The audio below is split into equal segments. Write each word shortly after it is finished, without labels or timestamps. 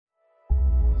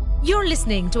You're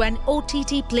listening to an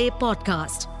OTT Play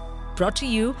podcast brought to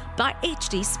you by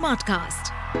HT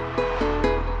Smartcast.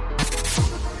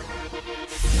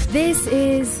 This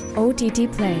is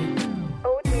OTT Play.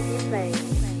 OTT Play.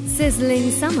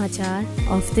 Sizzling Samachar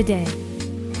of the day.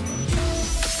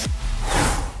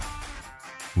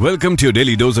 Welcome to your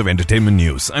daily dose of entertainment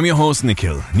news. I'm your host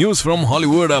Nikhil. News from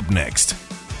Hollywood up next.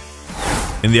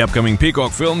 In the upcoming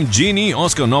Peacock film Genie,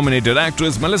 Oscar-nominated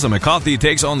actress Melissa McCarthy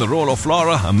takes on the role of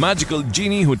Flora, a magical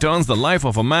genie who turns the life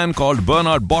of a man called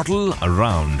Bernard Bottle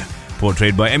around.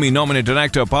 Portrayed by Emmy-nominated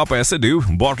actor Paapa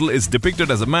Essiedu, Bottle is depicted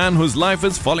as a man whose life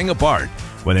is falling apart.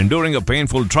 While enduring a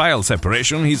painful trial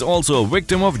separation, he's also a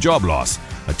victim of job loss.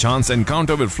 A chance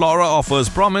encounter with Flora offers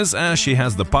promise as she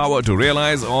has the power to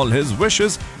realize all his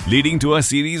wishes, leading to a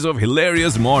series of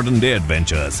hilarious modern-day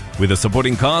adventures. With a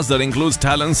supporting cast that includes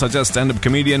talents such as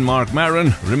standup-comedian Marc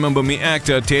Maron, Remember Me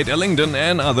actor Tate Ellington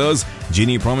and others,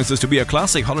 Genie promises to be a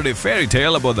classic holiday fairy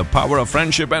tale about the power of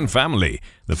friendship and family.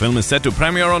 The film is set to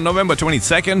premiere on November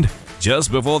 22nd,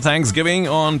 just before Thanksgiving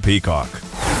on Peacock.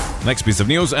 Next piece of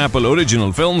news, Apple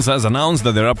Original Films has announced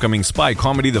that their upcoming spy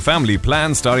comedy The Family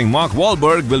Plan starring Mark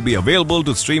Wahlberg will be available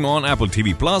to stream on Apple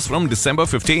TV Plus from December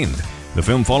 15th. The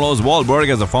film follows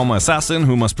Wahlberg as a former assassin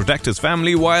who must protect his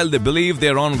family while they believe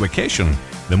they're on vacation.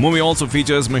 The movie also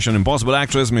features Mission Impossible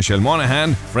actress Michelle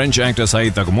Monaghan, French actor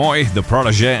Saïd Taghoumoui, The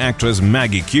Protégé actress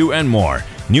Maggie Q and more.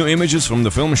 New images from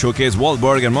the film showcase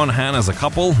Wahlberg and Monaghan as a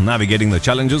couple navigating the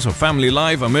challenges of family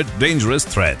life amid dangerous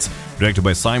threats. Directed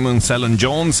by Simon Cellan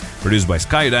Jones, produced by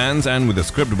Skydance, and with a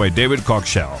script by David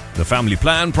Cockshell. The Family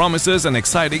Plan promises an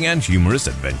exciting and humorous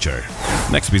adventure.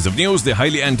 Next piece of news, the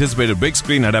highly anticipated big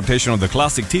screen adaptation of the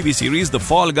classic TV series The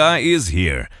Fall Guy is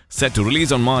here. Set to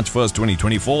release on March 1st,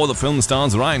 2024, the film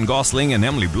stars Ryan Gosling and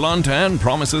Emily Blunt and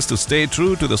promises to stay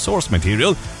true to the source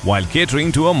material while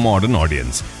catering to a modern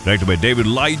audience. Directed by David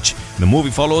Leitch, the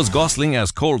movie follows Gosling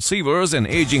as Colt Seavers, an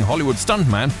aging Hollywood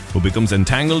stuntman who becomes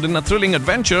entangled in a thrilling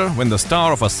adventure when the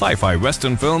star of a sci-fi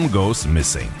western film goes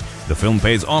missing. The film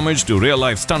pays homage to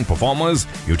real-life stunt performers,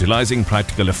 utilizing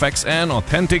practical effects and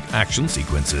authentic action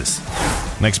sequences.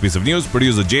 Next piece of news,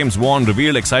 producer James Wan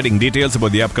revealed exciting details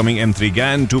about the upcoming M3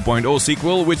 GAN 2.0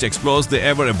 sequel, which explores the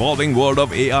ever-evolving world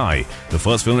of AI. The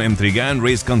first film, M3 GAN,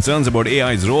 raised concerns about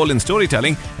AI's role in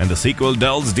storytelling, and the sequel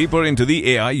delves deeper into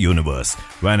the AI universe.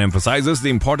 Wan emphasizes the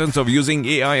importance of using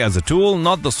AI as a tool,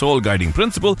 not the sole guiding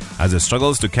principle, as it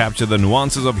struggles to capture the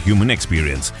nuances of human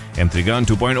experience. M3 GAN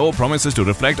 2.0 promises to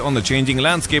reflect on the changing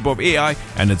landscape of AI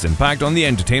and its impact on the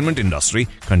entertainment industry,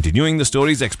 continuing the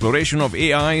story's exploration of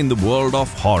AI in the world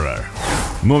of horror.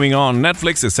 Moving on,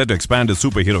 Netflix is set to expand its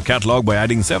superhero catalog by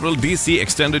adding several DC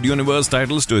Extended Universe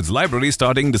titles to its library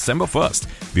starting December 1st.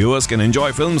 Viewers can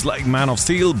enjoy films like Man of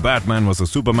Steel, Batman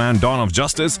vs. Superman, Dawn of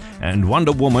Justice, and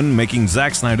Wonder Woman, making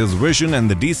Zack Snyder's vision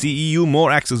and the DCEU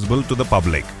more accessible to the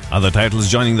public. Other titles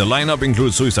joining the lineup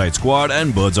include Suicide Squad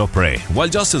and Birds of Prey. While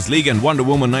Justice League and Wonder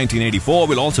Woman 1984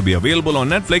 will also be available on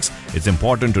Netflix, it's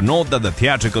important to note that the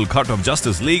theatrical cut of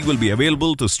Justice League will be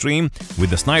available to stream,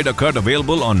 with the Snyder cut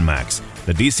available on Max.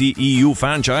 The DCEU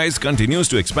franchise continues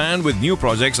to expand with new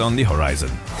projects on the horizon.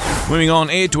 Moving on,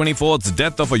 A24's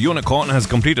Death of a Unicorn has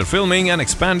completed filming and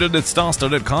expanded its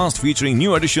star-studded cast, featuring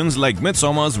new additions like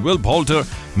Midsommar's Will Poulter,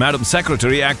 Madam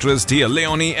Secretary actress Tia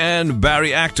Leone, and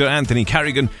Barry actor Anthony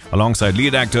Carrigan, alongside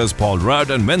lead actors Paul Rudd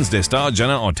and Wednesday star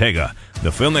Jenna Ortega.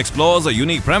 The film explores a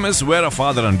unique premise where a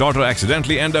father and daughter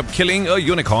accidentally end up killing a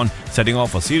unicorn, setting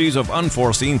off a series of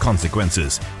unforeseen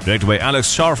consequences. Directed by Alex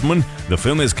Sharfman, the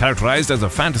film is characterized as a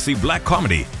fantasy black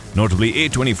comedy. Notably,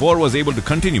 A24 was able to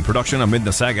continue production amid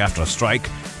the SAG-AFTRA strike.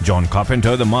 John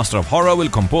Carpenter, the master of horror, will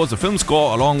compose the film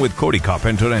score along with Cody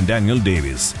Carpenter and Daniel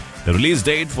Davis. The release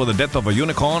date for The Death of a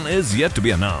Unicorn is yet to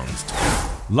be announced.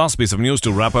 Last piece of news,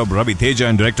 to wrap up, Ravi Teja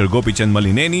and director Gopichand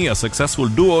Malineni, a successful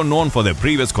duo known for their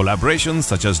previous collaborations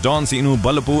such as Don Sinu,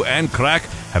 Balapu and Crack,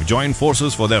 have joined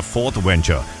forces for their fourth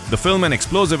venture. The film, an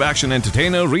explosive action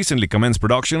entertainer, recently commenced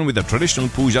production with a traditional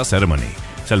puja ceremony.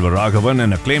 Selva Raghavan,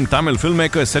 an acclaimed Tamil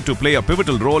filmmaker, is set to play a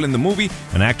pivotal role in the movie,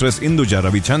 and actress Induja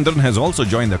Ravichandran has also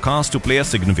joined the cast to play a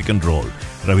significant role.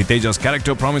 Ravi Teja's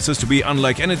character promises to be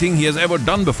unlike anything he has ever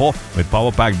done before, with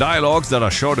power-packed dialogues that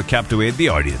are sure to captivate the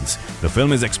audience. The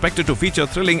film is expected to feature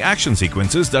thrilling action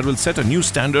sequences that will set a new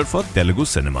standard for Telugu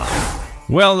cinema.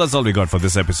 Well, that's all we got for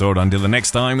this episode. Until the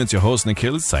next time, it's your host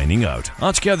Nikhil signing out.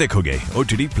 Aaj kya dekhoge?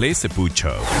 OTT Play se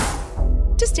poocho.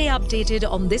 To stay updated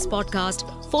on this podcast,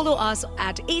 follow us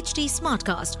at HT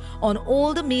Smartcast on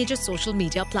all the major social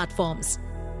media platforms.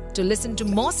 To listen to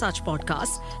more such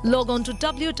podcasts, log on to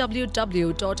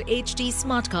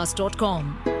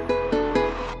www.htsmartcast.com.